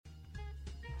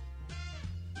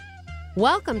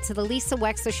Welcome to the Lisa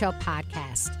Wexler Show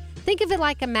podcast. Think of it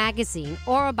like a magazine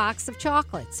or a box of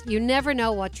chocolates. You never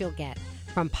know what you'll get.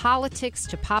 From politics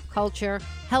to pop culture,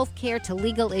 healthcare to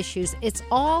legal issues, it's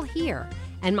all here.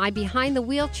 And my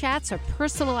behind-the-wheel chats are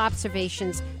personal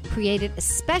observations created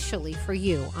especially for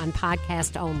you on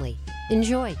podcast only.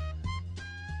 Enjoy.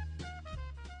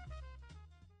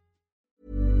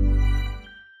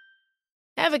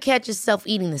 Ever catch yourself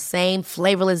eating the same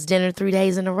flavorless dinner 3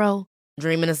 days in a row?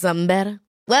 Dreaming of something better?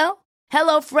 Well,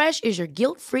 HelloFresh is your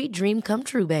guilt-free dream come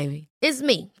true, baby. It's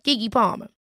me, Keke Palmer.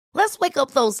 Let's wake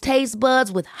up those taste buds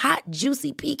with hot,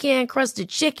 juicy pecan-crusted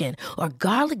chicken or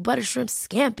garlic butter shrimp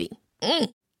scampi.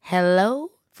 Hello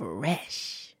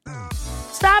Fresh.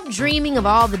 Stop dreaming of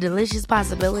all the delicious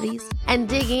possibilities and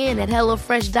dig in at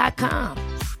HelloFresh.com.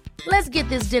 Let's get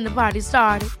this dinner party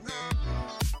started.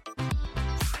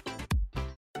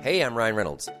 Hey, I'm Ryan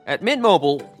Reynolds. At Mint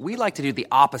Mobile, we like to do the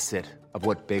opposite of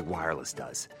what Big Wireless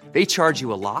does. They charge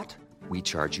you a lot, we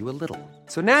charge you a little.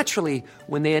 So naturally,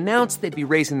 when they announced they'd be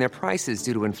raising their prices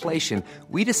due to inflation,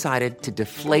 we decided to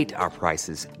deflate our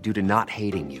prices due to not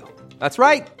hating you. That's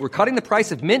right. We're cutting the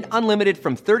price of Mint Unlimited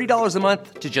from $30 a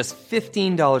month to just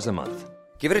 $15 a month.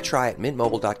 Give it a try at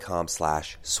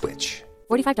mintmobile.com/switch.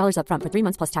 $45 up front for 3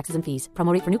 months plus taxes and fees.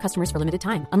 Promo rate for new customers for limited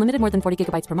time. Unlimited more than 40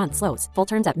 gigabytes per month. Slows full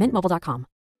terms at mintmobile.com.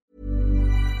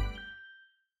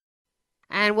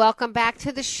 And welcome back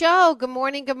to the show. Good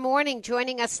morning, good morning.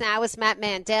 Joining us now is Matt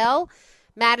Mandell.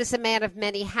 Matt is a man of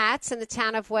many hats in the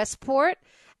town of Westport.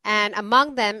 And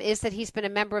among them is that he's been a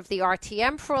member of the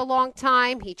RTM for a long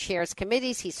time. He chairs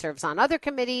committees. He serves on other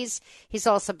committees. He's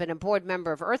also been a board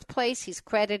member of EarthPlace. He's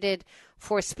credited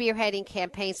for spearheading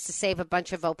campaigns to save a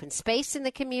bunch of open space in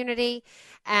the community.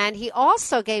 And he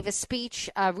also gave a speech,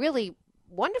 a really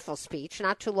wonderful speech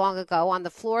not too long ago on the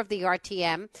floor of the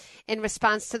RTM in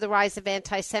response to the rise of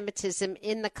anti-Semitism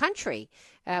in the country,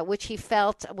 which he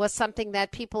felt was something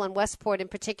that people in Westport in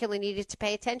particular needed to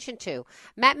pay attention to.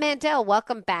 Matt Mandell,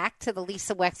 welcome back to the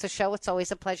Lisa Wexler Show. It's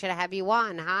always a pleasure to have you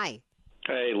on. Hi.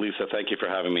 Hey, Lisa. Thank you for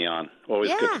having me on.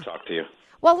 Always good to talk to you.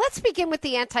 Well, let's begin with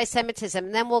the anti-Semitism,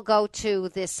 and then we'll go to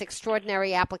this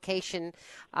extraordinary application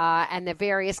and the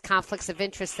various conflicts of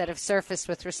interest that have surfaced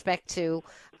with respect to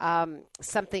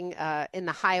something in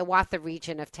the Hiawatha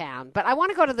region of town. But I want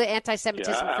to go to the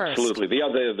anti-Semitism first. Absolutely.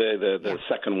 The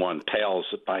second one pales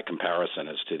by comparison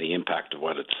as to the impact of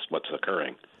what's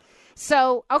occurring.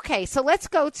 So let's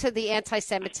go to the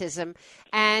anti-Semitism.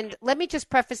 And let me just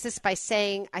preface this by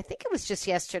saying, I think it was just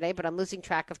yesterday, but I'm losing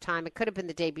track of time. It could have been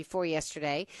the day before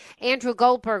yesterday. Andrew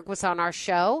Goldberg was on our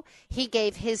show. He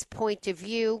gave his point of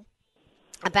view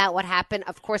about what happened.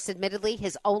 Of course, admittedly,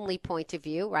 his only point of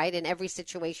view, right? In every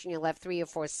situation, you'll have 3 or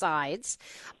 4 sides.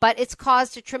 But it's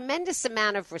caused a tremendous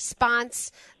amount of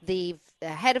response. The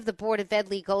head of the board of Ed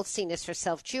Lee Goldstein is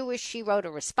herself Jewish. She wrote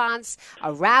a response.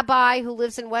 A rabbi who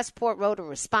lives in Westport wrote a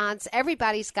response.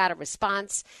 Everybody's got a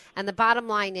response. And the bottom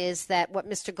line is that what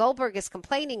Mr. Goldberg is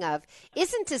complaining of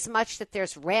isn't as much that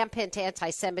there's rampant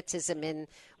anti-Semitism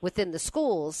within the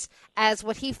schools as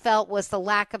what he felt was the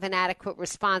lack of an adequate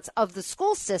response of the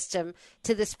school system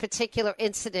to this particular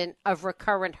incident of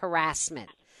recurrent harassment.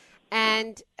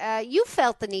 And you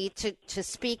felt the need to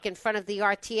speak in front of the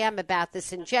RTM about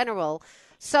this in general.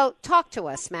 So talk to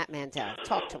us, Matt Mandell.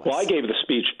 Talk to us. Well, I gave the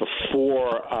speech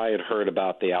before I had heard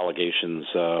about the allegations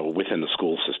within the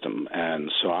school system.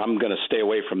 And so I'm going to stay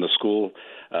away from the school.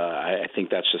 I think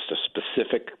that's just a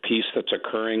specific piece that's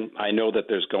occurring. I know that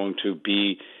there's going to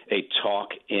be a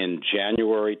talk in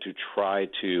January to try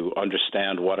to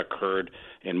understand what occurred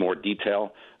in more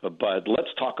detail. But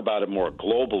let's talk about it more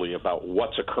globally about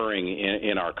what's occurring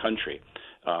in our country.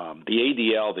 The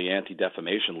ADL, the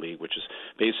Anti-Defamation League, which is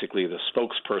basically the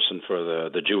spokesperson for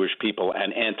the Jewish people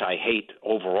and anti-hate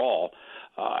overall,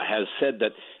 has said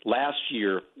that last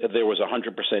year there was a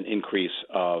 100% increase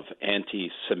of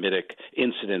anti-Semitic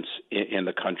incidents in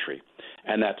the country,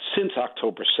 and that since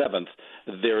October 7th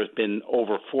there has been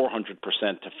over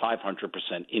 400% to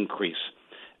 500% increase,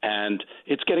 and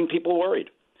it's getting people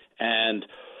worried. And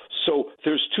so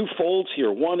there's 2 folds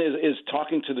here. One is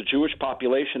talking to the Jewish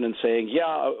population and saying,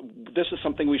 this is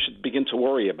something we should begin to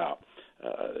worry about.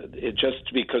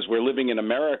 Just because we're living in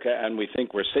America and we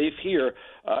think we're safe here,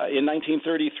 in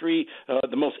 1933,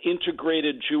 the most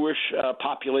integrated Jewish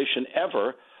population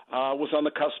ever was on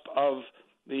the cusp of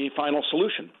the final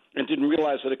solution and didn't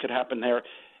realize that it could happen there.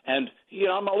 And,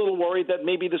 I'm a little worried that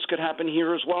maybe this could happen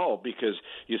here as well, because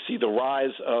you see the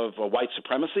rise of white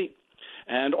supremacy.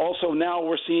 And also now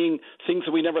we're seeing things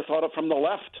that we never thought of from the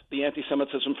left, the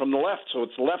anti-Semitism from the left. So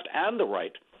it's the left and the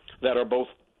right that are both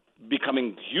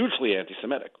becoming hugely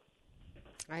anti-Semitic.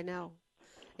 I know.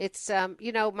 It's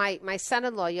my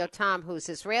son-in-law Yotam, who's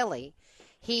Israeli.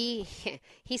 He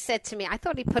he said to me, I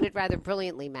thought he put it rather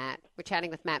brilliantly, Matt. We're chatting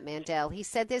with Matt Mandell. He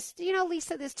said,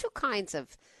 Lisa, there's two kinds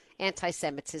of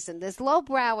anti-Semitism. There's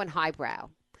lowbrow and highbrow.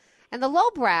 And the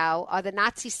lowbrow are the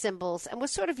Nazi symbols, and we're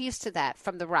sort of used to that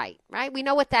from the right? We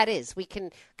know what that is. We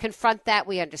can confront that.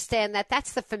 We understand that.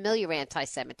 That's the familiar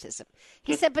anti-Semitism.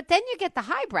 He said, but then you get the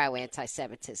highbrow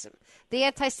anti-Semitism, the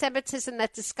anti-Semitism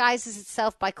that disguises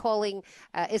itself by calling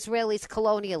Israelis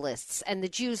colonialists and the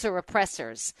Jews are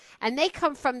oppressors. And they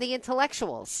come from the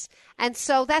intellectuals. And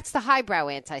so that's the highbrow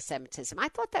anti-Semitism. I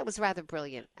thought that was rather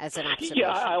brilliant as an observation.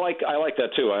 Yeah, I like that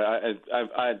too.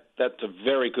 That's a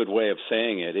very good way of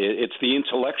saying it. It's the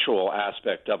intellectual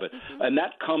aspect of it, and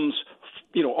that comes,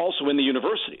 also in the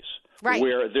universities, right,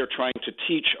 where they're trying to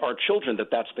teach our children that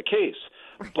that's the case.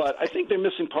 But I think they're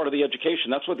missing part of the education.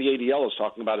 That's what the ADL is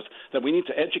talking about, is that we need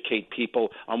to educate people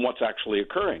on what's actually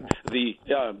occurring. The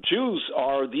Jews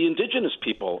are the indigenous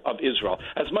people of Israel,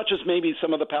 as much as maybe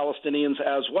some of the Palestinians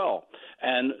as well.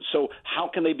 And so how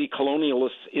can they be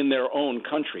colonialists in their own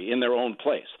country, in their own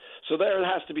place? So there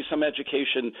has to be some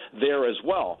education there as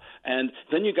well. And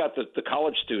then you got the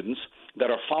college students that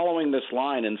are following this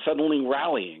line and suddenly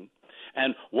rallying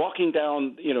and walking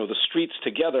down, the streets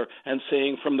together and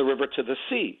saying from the river to the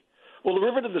sea. Well, the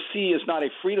river to the sea is not a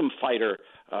freedom fighter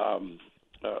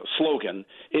slogan.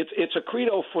 It's a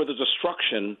credo for the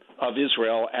destruction of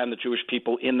Israel and the Jewish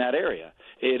people in that area.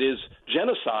 It is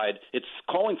genocide. It's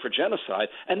calling for genocide,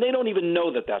 and they don't even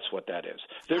know that that's what that is.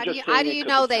 How do you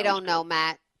know they don't know,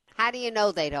 Matt? How do you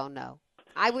know they don't know?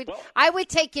 I would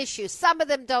take issue. Some of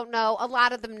them don't know. A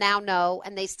lot of them now know,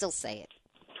 and they still say it.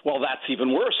 Well, that's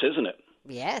even worse, isn't it?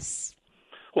 Yes.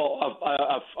 Well,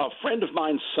 a friend of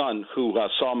mine's son who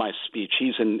saw my speech,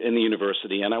 he's in the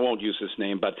university, and I won't use his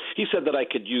name, but he said that I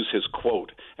could use his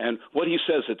quote. And what he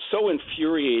says, it's so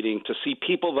infuriating to see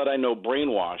people that I know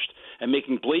brainwashed and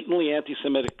making blatantly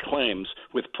anti-Semitic claims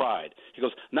with pride. He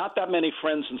goes, not that many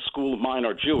friends in school of mine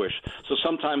are Jewish, so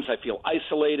sometimes I feel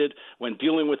isolated when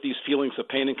dealing with these feelings of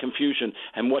pain and confusion.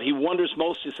 And what he wonders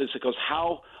most is, he goes,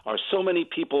 how are so many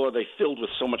people, are they filled with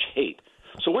so much hate?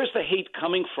 So where's the hate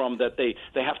coming from that they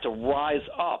have to rise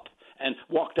up and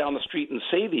walk down the street and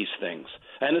say these things?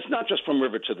 And it's not just from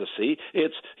river to the sea.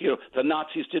 It's, the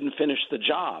Nazis didn't finish the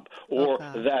job, or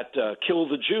that kill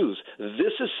the Jews.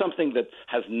 This is something that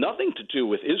has nothing to do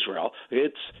with Israel.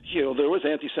 It's, there was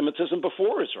anti-Semitism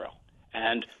before Israel,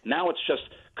 and now it's just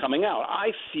coming out.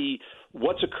 I see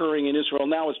what's occurring in Israel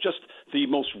now is just the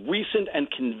most recent and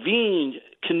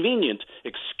convenient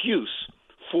excuse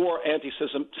for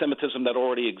anti-Semitism that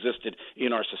already existed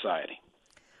in our society.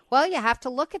 Well, you have to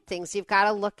look at things. You've got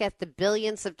to look at the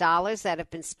billions of dollars that have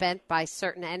been spent by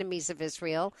certain enemies of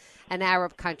Israel and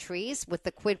Arab countries with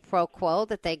the quid pro quo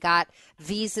that they got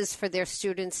visas for their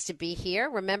students to be here.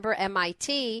 Remember,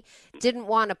 MIT didn't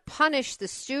want to punish the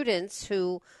students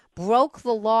who broke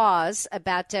the laws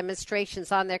about demonstrations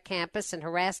on their campus and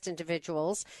harassed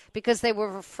individuals because they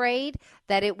were afraid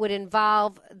that it would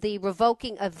involve the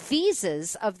revoking of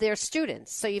visas of their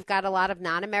students. So you've got a lot of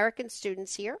non-American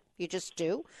students here. You just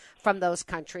do, from those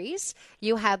countries.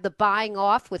 You have the buying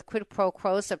off with quid pro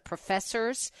quos of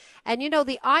professors. And,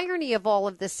 the irony of all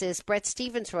of this is Bret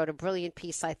Stephens wrote a brilliant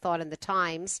piece, I thought, in the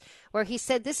Times, where he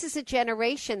said this is a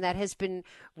generation that has been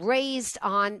raised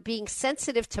on being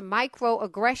sensitive to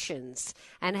microaggressions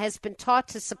and has been taught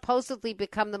to supposedly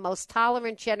become the most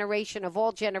tolerant generation of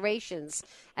all generations.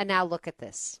 And now look at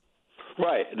this.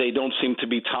 Right. They don't seem to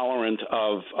be tolerant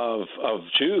of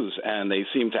Jews, and they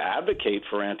seem to advocate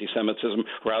for anti-Semitism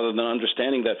rather than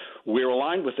understanding that we're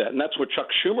aligned with that. And that's what Chuck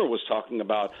Schumer was talking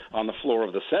about on the floor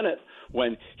of the Senate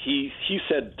when he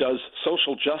said, does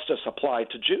social justice apply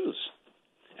to Jews?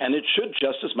 And it should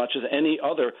just as much as any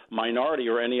other minority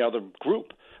or any other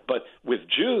group. But with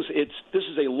Jews, this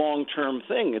is a long-term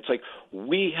thing. It's like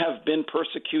we have been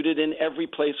persecuted in every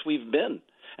place we've been.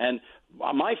 And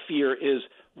my fear is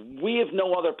we have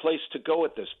no other place to go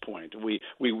at this point. We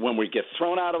when we get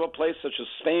thrown out of a place such as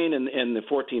Spain in the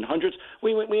 1400s,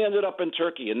 we ended up in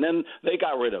Turkey, and then they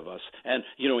got rid of us. And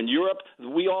in Europe,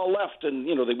 we all left, and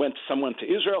some went to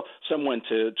Israel, some went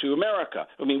to America.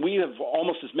 I mean, we have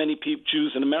almost as many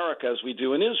Jews in America as we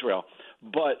do in Israel.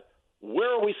 But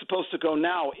where are we supposed to go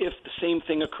now if the same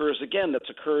thing occurs again that's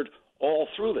occurred all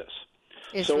through this?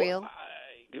 Israel.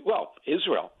 So,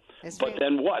 Israel. But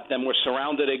then what? Then we're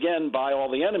surrounded again by all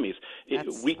the enemies.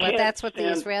 That's what the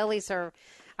Israelis are.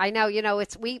 I know.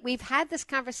 We've had this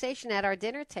conversation at our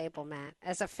dinner table, Matt,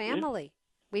 as a family. Yeah.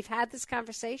 We've had this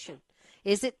conversation.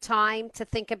 Is it time to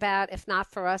think about, if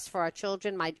not for us, for our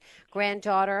children? My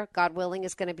granddaughter, God willing,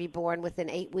 is going to be born within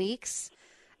 8 weeks.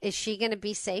 Is she going to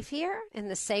be safe here in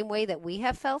the same way that we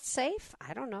have felt safe?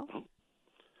 I don't know.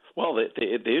 Well, the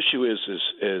issue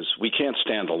is we can't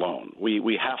stand alone.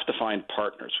 We have to find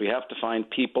partners. We have to find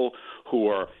people who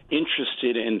are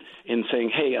interested in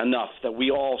saying, hey, enough, that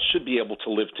we all should be able to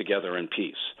live together in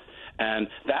peace. And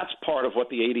that's part of what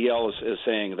the ADL is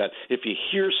saying, that if you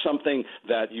hear something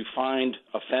that you find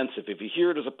offensive, if you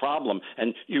hear it as a problem,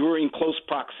 and you're in close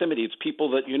proximity, it's people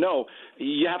that you know,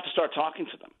 you have to start talking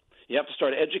to them. You have to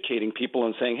start educating people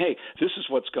and saying, hey, this is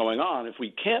what's going on. If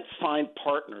we can't find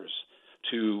partners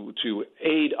to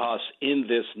aid us in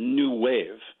this new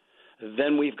wave,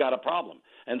 then we've got a problem.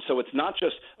 And so it's not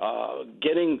just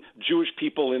getting Jewish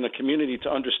people in the community to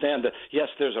understand that, yes,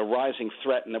 there's a rising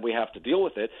threat and that we have to deal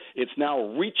with it. It's now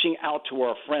reaching out to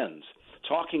our friends,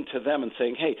 talking to them and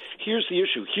saying, hey, here's the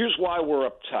issue. Here's why we're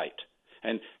uptight.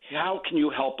 And how can you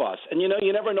help us? And, you know,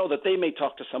 you never know that they may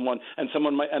talk to someone and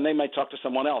they might talk to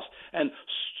someone else. And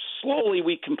slowly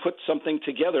we can put something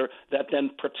together that then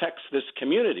protects this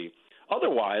community.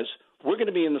 Otherwise, we're going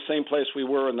to be in the same place we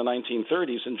were in the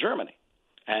 1930s in Germany.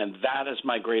 And that is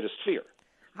my greatest fear.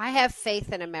 I have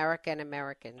faith in America and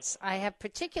Americans. I have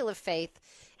particular faith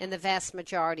in the vast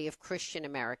majority of Christian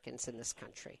Americans in this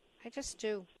country. I just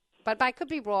do. But I could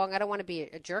be wrong. I don't want to be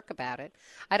a jerk about it.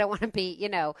 I don't want to be,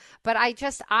 but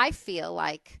I feel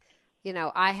like,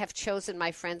 I have chosen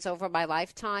my friends over my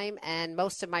lifetime, and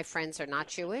most of my friends are not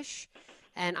Jewish.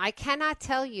 And I cannot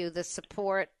tell you the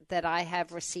support that I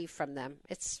have received from them.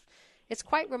 It's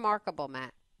quite remarkable,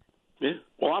 Matt. Yeah.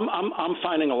 Well, I'm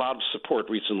finding a lot of support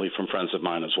recently from friends of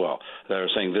mine as well. That are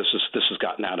saying this has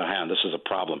gotten out of hand. This is a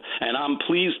problem, and I'm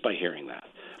pleased by hearing that.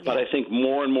 Yeah. But I think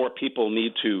more and more people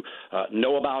need to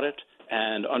know about it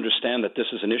and understand that this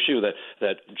is an issue,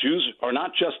 that Jews are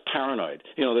not just paranoid.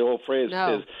 The old phrase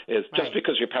is just right.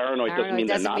 Because you're paranoid doesn't mean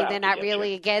doesn't they're not mean out they're to not get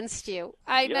really you. Against you.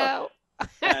 I know.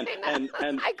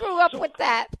 And I grew up with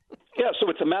that. Yeah. So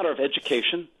it's a matter of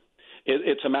education.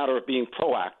 It's a matter of being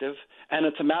proactive, and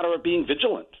it's a matter of being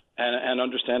vigilant and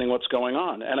understanding what's going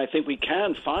on. And I think we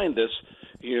can find this,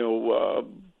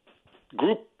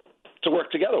 group to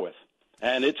work together with.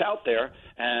 And it's out there,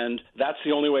 and that's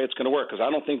the only way it's going to work, because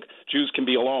I don't think Jews can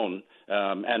be alone.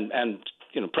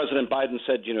 President Biden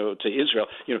said, to Israel,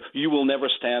 you will never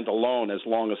stand alone as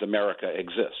long as America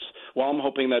exists. Well, I'm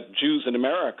hoping that Jews in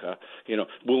America,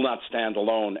 will not stand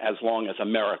alone as long as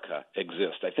America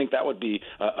exists. I think that would be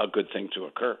a good thing to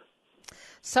occur.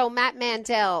 So, Matt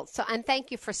Mandell, and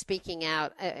thank you for speaking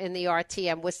out in the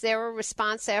RTM. Was there a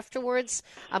response afterwards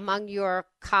among your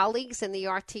colleagues in the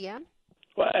RTM?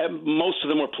 Well, most of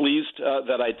them were pleased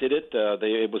that I did it.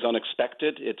 It was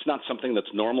unexpected. It's not something that's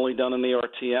normally done in the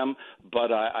RTM,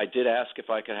 but I did ask if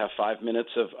I could have 5 minutes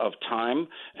of time,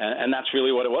 and that's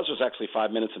really what it was. It was actually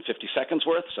 5 minutes and 50 seconds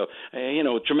worth. So,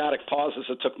 dramatic pauses.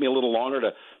 It took me a little longer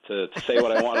to say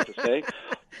what I wanted to say.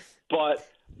 But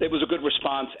it was a good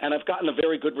response, and I've gotten a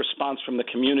very good response from the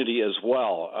community as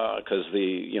well, because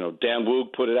Dan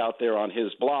Woog put it out there on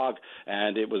his blog,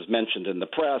 and it was mentioned in the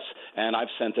press, and I've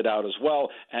sent it out as well,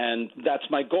 and that's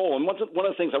my goal. And one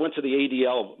of the things, I went to the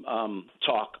ADL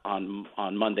talk on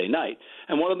Monday night,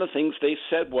 and one of the things they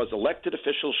said was elected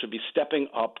officials should be stepping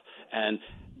up and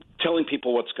telling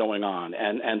people what's going on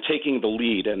and taking the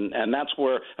lead. And that's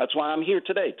why I'm here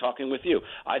today talking with you.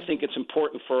 I think it's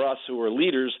important for us who are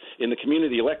leaders in the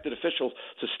community, elected officials,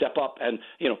 to step up and,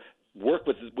 work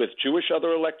with Jewish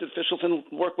other elected officials and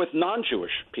work with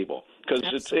non-Jewish people,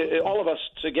 because all of us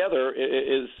together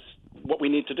is what we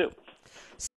need to do.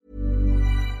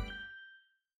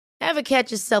 Ever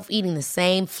catch yourself eating the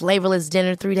same flavorless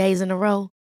dinner 3 days in a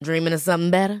row? Dreaming of something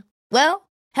better? Well,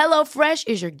 HelloFresh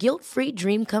is your guilt-free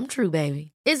dream come true,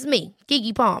 baby. It's me,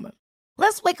 Keke Palmer.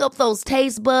 Let's wake up those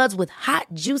taste buds with hot,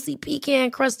 juicy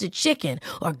pecan-crusted chicken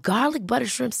or garlic butter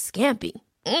shrimp scampi.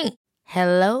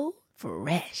 Hello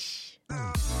Fresh.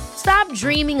 Stop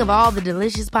dreaming of all the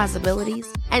delicious possibilities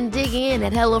and dig in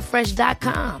at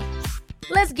HelloFresh.com.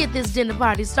 Let's get this dinner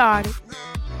party started.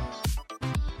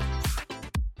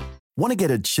 Want to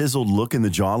get a chiseled look in the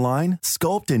jawline?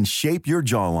 Sculpt and shape your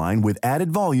jawline with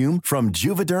added volume from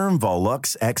Juvederm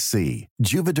Volux XC.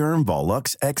 Juvederm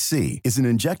Volux XC is an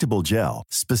injectable gel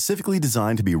specifically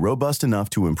designed to be robust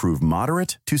enough to improve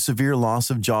moderate to severe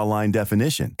loss of jawline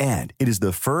definition. And it is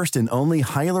the first and only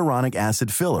hyaluronic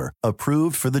acid filler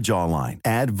approved for the jawline.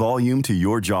 Add volume to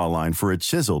your jawline for a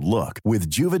chiseled look with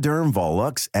Juvederm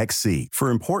Volux XC. For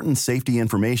important safety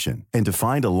information and to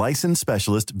find a licensed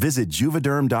specialist, visit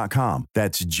Juvederm.com Juvederm.com.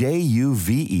 That's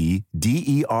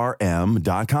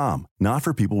Juvederm.com. Not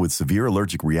for people with severe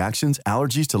allergic reactions,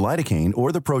 allergies to lidocaine,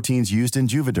 or the proteins used in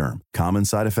Juvederm. Common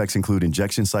side effects include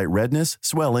injection site redness,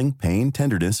 swelling, pain,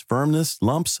 tenderness, firmness,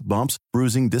 lumps, bumps,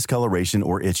 bruising, discoloration,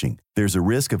 or itching. There's a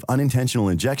risk of unintentional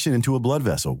injection into a blood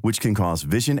vessel, which can cause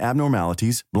vision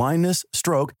abnormalities, blindness,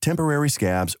 stroke, temporary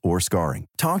scabs, or scarring.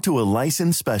 Talk to a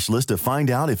licensed specialist to find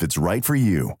out if it's right for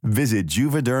you. Visit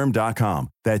Juvederm.com.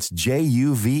 That's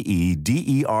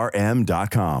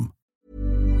Juvederm.com.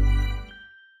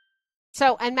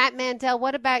 So, and Matt Mandell,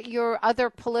 what about your other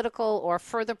political or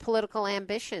further political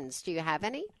ambitions? Do you have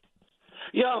any?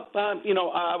 Yeah,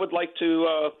 I would like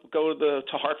to go to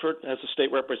Hartford as a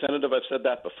state representative. I've said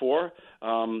that before.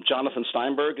 Jonathan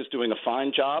Steinberg is doing a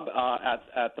fine job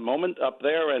at the moment up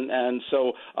there, and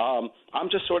so I'm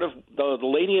just sort of the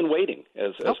lady in waiting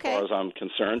as far as I'm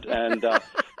concerned. And but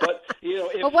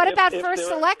but what about first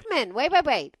selectman? Wait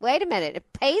a minute.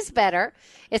 It pays better.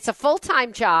 It's a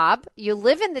full-time job. You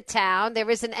live in the town. There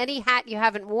isn't any hat you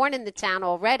haven't worn in the town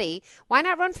already. Why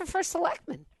not run for first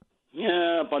selectman?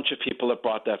 Yeah, a bunch of people have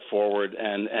brought that forward,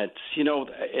 and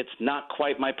it's not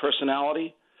quite my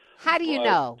personality. How do you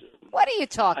know? What are you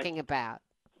talking about?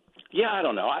 Yeah, I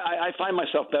don't know. I find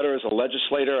myself better as a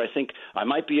legislator. I think I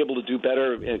might be able to do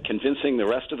better in convincing the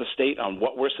rest of the state on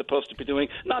what we're supposed to be doing,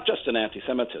 not just in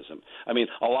anti-Semitism. I mean,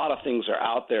 a lot of things are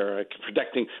out there,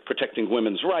 protecting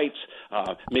women's rights,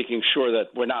 making sure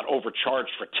that we're not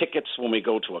overcharged for tickets when we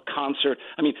go to a concert.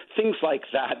 I mean, things like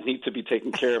that need to be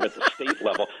taken care of at the state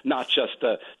level, not just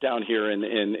down here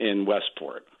in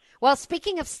Westport. Well,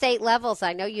 speaking of state levels,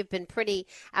 I know you've been pretty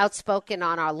outspoken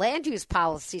on our land use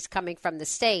policies coming from the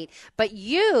state, but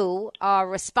you are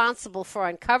responsible for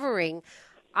uncovering,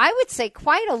 I would say,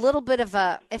 quite a little bit of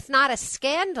a, if not a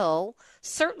scandal,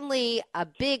 certainly a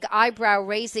big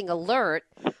eyebrow-raising alert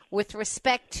with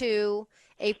respect to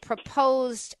a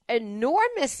proposed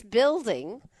enormous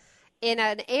building in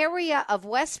an area of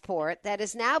Westport that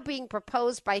is now being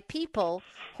proposed by people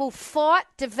who fought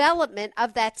development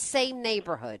of that same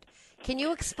neighborhood. Can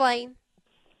you explain?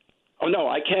 Oh, no,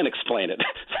 I can't explain it.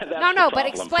 But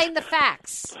explain the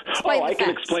facts. I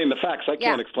can explain the facts. I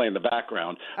can't explain the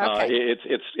background. Okay.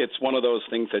 It's one of those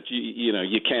things that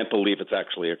you can't believe it's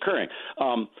actually occurring.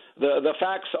 The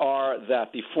facts are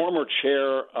that the former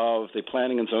chair of the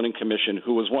Planning and Zoning Commission,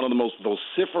 who was one of the most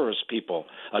vociferous people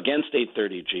against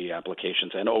 830G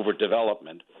applications and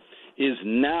overdevelopment, is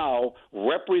now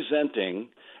representing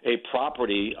a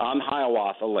property on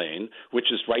Hiawatha Lane,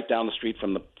 which is right down the street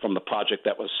from the project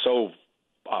that was so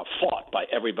fought by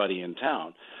everybody in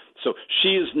town. So she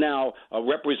is now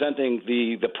representing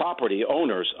the property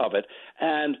owners of it,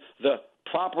 and the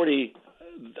property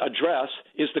address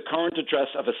is the current address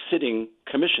of a sitting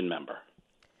commission member.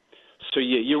 So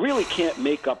you really can't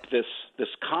make up this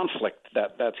conflict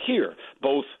that's here,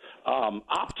 both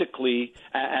optically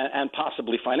and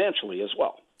possibly financially as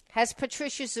well. Has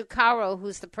Patricia Zuccaro,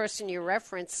 who's the person you're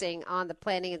referencing on the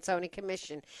Planning and Zoning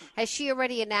Commission, has she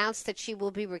already announced that she will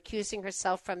be recusing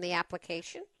herself from the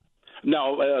application?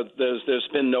 No, there's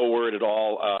been no word at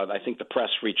all. I think the press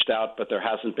reached out, but there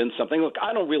hasn't been something. Look,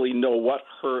 I don't really know what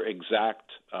her exact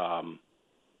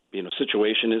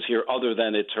situation is here, other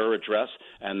than it's her address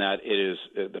and that it is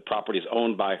the property is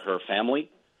owned by her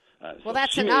family. Well,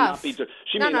 that's enough.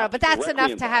 But that's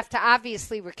enough to have to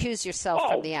obviously recuse yourself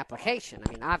from the application.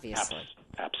 I mean, obviously.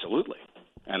 Absolutely.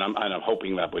 And I'm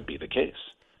hoping that would be the case.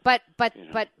 But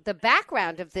the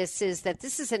background of this is that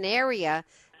this is an area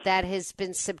that has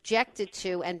been subjected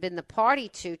to and been the party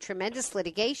to tremendous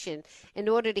litigation in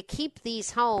order to keep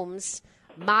these homes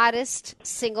modest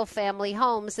single-family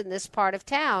homes in this part of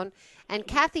town. And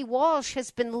Kathy Walsh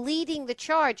has been leading the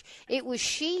charge. It was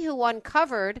she who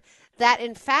uncovered that,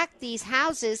 in fact, these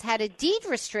houses had a deed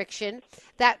restriction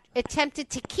that attempted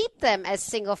to keep them as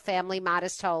single-family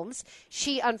modest homes.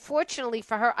 She, unfortunately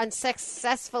for her,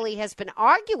 unsuccessfully has been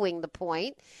arguing the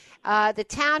point. The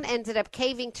town ended up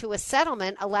caving to a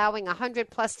settlement, allowing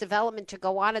 100-plus development to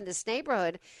go on in this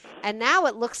neighborhood. And now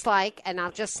it looks like, and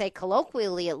I'll just say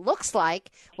colloquially, it looks like,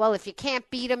 well, if you can't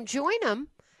beat them, join them.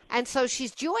 And so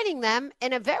she's joining them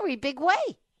in a very big way.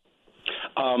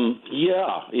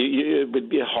 It would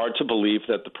be hard to believe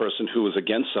that the person who was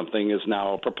against something is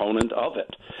now a proponent of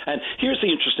it. And here's the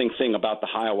interesting thing about the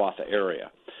Hiawatha area.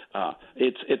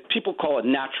 People call it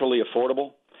naturally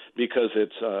affordable because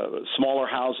it's smaller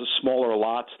houses, smaller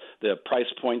lots. The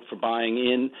price point for buying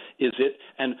in is it.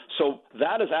 And so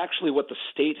that is actually what the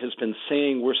state has been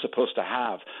saying we're supposed to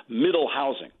have, middle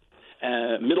housing.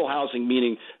 middle housing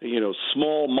meaning,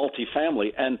 small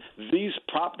multifamily. And the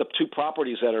two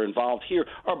properties that are involved here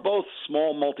are both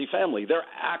small multifamily. They're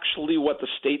actually what the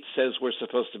state says we're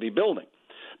supposed to be building.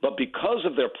 But because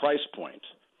of their price point,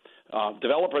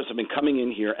 developers have been coming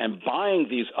in here and buying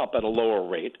these up at a lower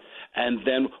rate and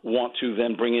then want to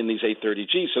then bring in these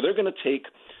 830Gs. So they're going to take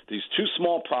these two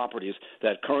small properties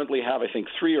that currently have, I think,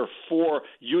 3 or 4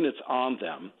 units on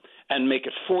them and make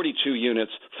it 42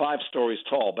 units, 5 stories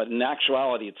tall. But in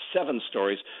actuality, it's 7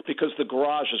 stories because the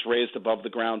garage is raised above the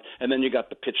ground, and then you got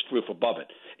the pitched roof above it.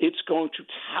 It's going to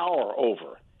tower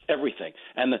over everything.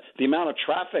 And the amount of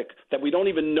traffic that we don't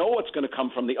even know what's going to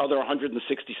come from the other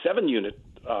 167-unit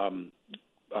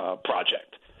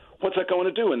project. What's that going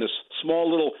to do in this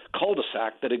small little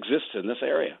cul-de-sac that exists in this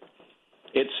area?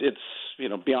 It's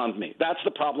beyond me. That's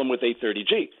the problem with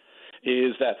 830G.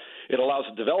 Is that it allows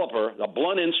a developer, a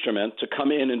blunt instrument, to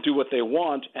come in and do what they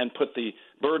want and put the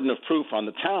burden of proof on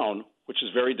the town, which is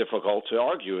very difficult to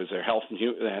argue. Is there health and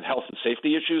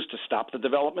safety issues to stop the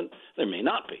development? There may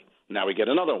not be. Now we get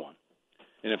another one.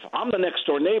 And if I'm the next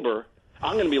door neighbor,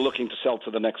 I'm going to be looking to sell to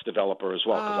the next developer as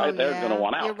well because they're going to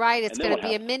want out. You're right. It's going to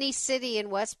be a mini city in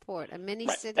Westport, a mini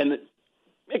city. And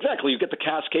exactly. You get the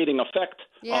cascading effect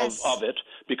of it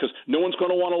because no one's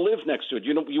going to want to live next to it.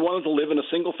 You wanted to live in a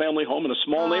single-family home in a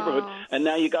small neighborhood, and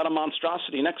now you got a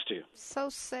monstrosity next to you. So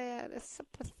sad. It's so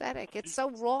pathetic. It's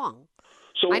so wrong.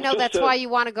 So I know that's why you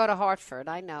want to go to Hartford.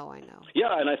 I know.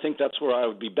 Yeah, and I think that's where I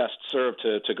would be best served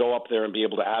to go up there and be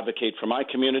able to advocate for my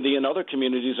community and other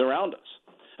communities around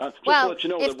us. Well,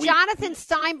 if Jonathan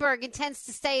Steinberg intends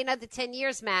to stay another 10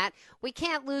 years, Matt, we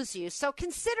can't lose you. So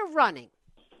consider running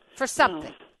for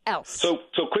something else. So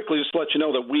quickly, just to let you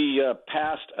know that we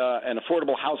passed an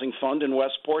affordable housing fund in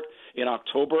Westport in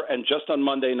October, and just on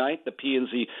Monday night, the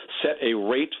P&Z set a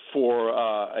rate for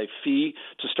a fee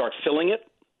to start filling it.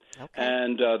 Okay.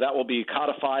 And that will be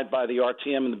codified by the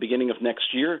RTM in the beginning of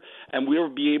next year. And we will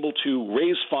be able to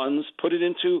raise funds, put it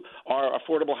into our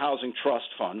Affordable Housing Trust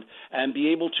Fund, and be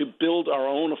able to build our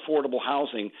own affordable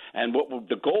housing. And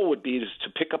the goal would be is to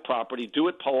pick a property, do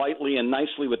it politely and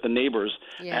nicely with the neighbors,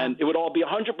 and it would all be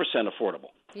 100%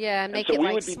 affordable. Yeah, make it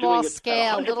like small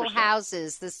scale, little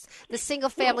houses, the single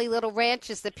family little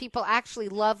ranches that people actually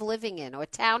love living in, or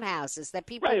townhouses that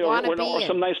people want to be in. Or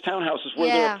some nice townhouses where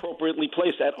they're appropriately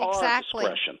placed at our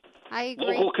discretion. I agree.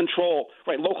 Local control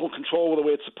the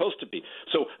way it's supposed to be.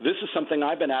 So this is something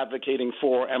I've been advocating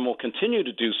for and will continue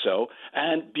to do so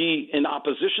and be in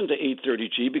opposition to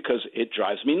 830G because it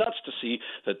drives me nuts to see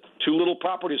that 2 little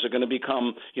properties are going to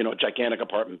become, a gigantic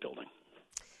apartment building.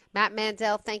 Matt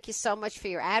Mandell, thank you so much for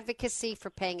your advocacy, for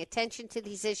paying attention to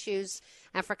these issues,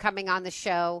 and for coming on the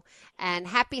show. And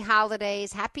happy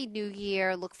holidays, happy New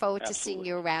Year. Look forward to seeing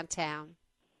you around town.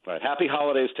 Right. Happy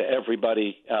holidays to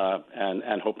everybody,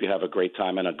 and hope you have a great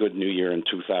time and a good New Year in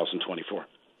 2024.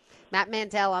 Matt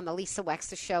Mandell on the Lisa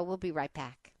Wexler Show. We'll be right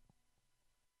back.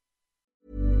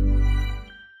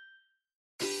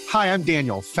 Hi, I'm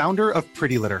Daniel, founder of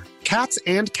Pretty Litter. Cats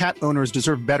and cat owners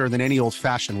deserve better than any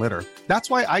old-fashioned litter. That's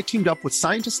why I teamed up with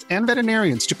scientists and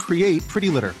veterinarians to create Pretty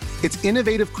Litter. Its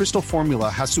innovative crystal formula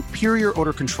has superior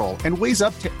odor control and weighs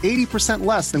up to 80%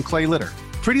 less than clay litter.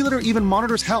 Pretty Litter even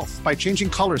monitors health by changing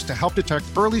colors to help detect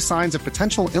early signs of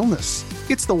potential illness.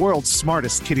 It's the world's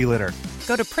smartest kitty litter.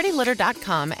 Go to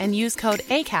prettylitter.com and use code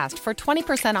ACAST for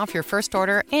 20% off your first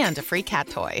order and a free cat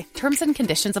toy. Terms and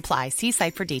conditions apply. See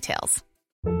site for details.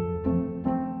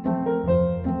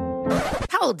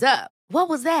 Hold up. What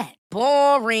was that?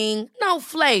 Boring. No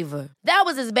flavor. That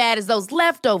was as bad as those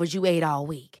leftovers you ate all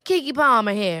week. Keke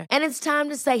Palmer here, and it's time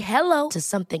to say hello to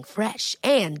something fresh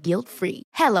and guilt-free.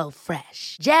 Hello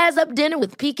Fresh. Jazz up dinner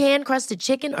with pecan-crusted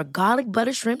chicken or garlic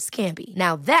butter shrimp scampi.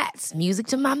 Now that's music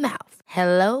to my mouth.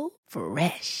 Hello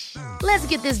Fresh. Let's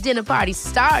get this dinner party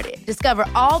started. Discover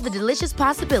all the delicious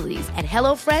possibilities at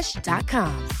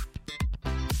HelloFresh.com.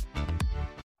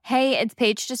 Hey, it's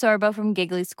Paige DeSorbo from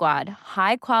Giggly Squad.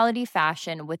 High quality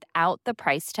fashion without the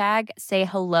price tag. Say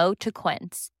hello to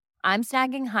Quince. I'm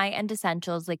snagging high-end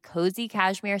essentials like cozy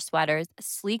cashmere sweaters,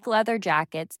 sleek leather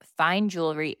jackets, fine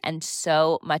jewelry, and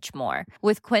so much more.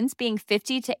 With Quince being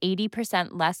 50 to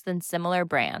 80% less than similar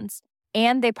brands.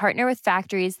 And they partner with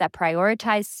factories that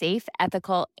prioritize safe,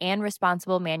 ethical, and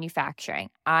responsible manufacturing.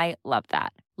 I love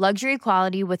that. Luxury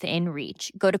quality within reach.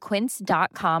 Go to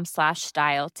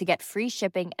quince.com/style to get free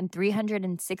shipping and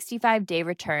 365-day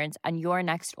returns on your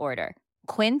next order.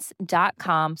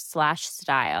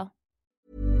 Quince.com/style.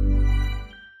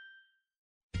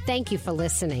 Thank you for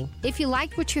listening. If you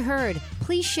liked what you heard,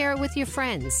 please share it with your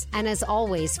friends. And as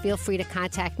always, feel free to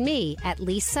contact me at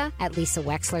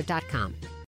lisa@lisawexler.com.